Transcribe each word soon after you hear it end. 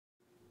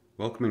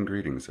Welcome and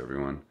greetings,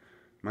 everyone.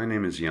 My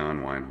name is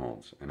Jan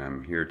Weinholz, and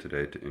I'm here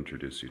today to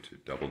introduce you to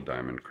Double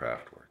Diamond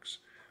Craftworks,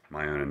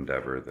 my own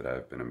endeavor that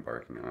I've been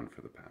embarking on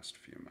for the past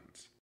few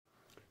months.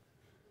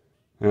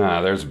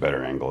 There's a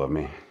better angle of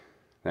me.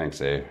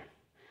 Thanks, Abe.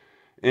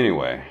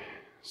 Anyway,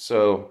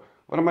 so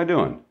what am I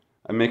doing?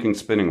 I'm making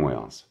spinning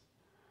wheels.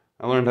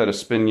 I learned how to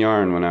spin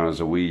yarn when I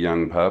was a wee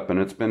young pup, and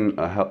it's been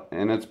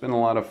a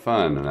lot of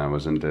fun. And I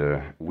was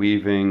into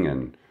weaving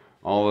and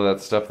all of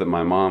that stuff that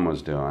my mom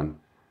was doing.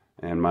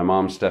 And my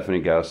mom, Stephanie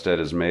Gausted,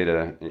 has made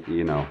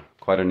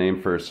quite a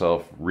name for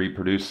herself,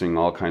 reproducing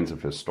all kinds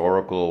of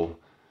historical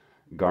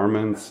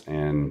garments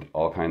and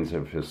all kinds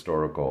of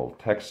historical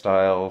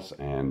textiles,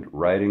 and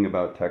writing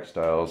about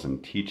textiles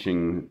and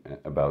teaching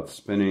about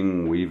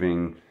spinning,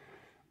 weaving,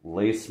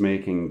 lace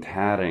making,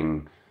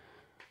 tatting,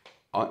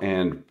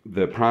 and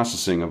the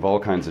processing of all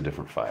kinds of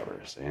different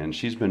fibers. And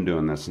she's been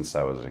doing this since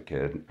I was a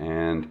kid.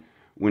 And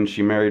when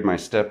she married my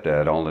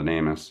stepdad, Alden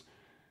Amos,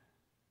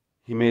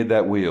 he made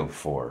that wheel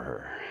for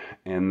her.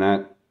 And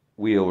that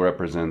wheel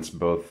represents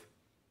both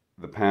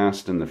the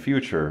past and the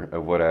future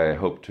of what I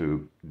hope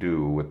to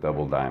do with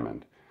Double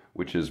Diamond,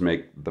 which is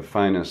make the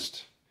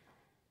finest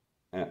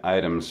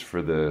items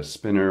for the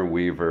spinner,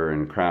 weaver,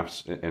 and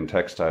crafts and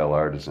textile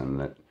artisan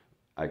that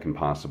I can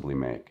possibly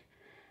make.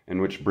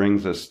 And which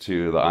brings us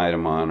to the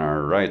item on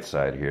our right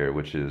side here,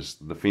 which is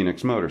the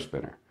Phoenix Motor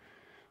Spinner,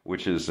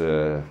 which is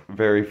a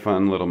very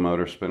fun little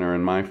motor spinner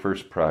and my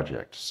first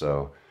project.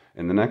 So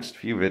in the next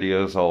few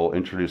videos, I'll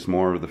introduce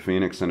more of the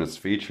Phoenix and its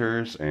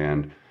features,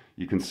 and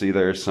you can see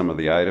there's some of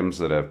the items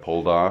that I've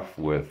pulled off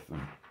with,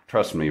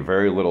 trust me,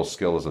 very little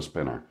skill as a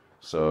spinner.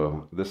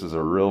 So this is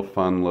a real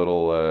fun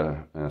little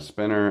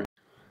spinner.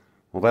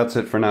 Well, that's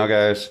it for now,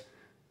 guys.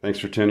 Thanks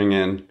for tuning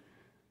in,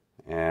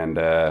 and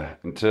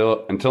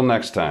until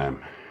next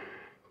time,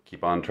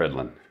 keep on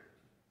treadling.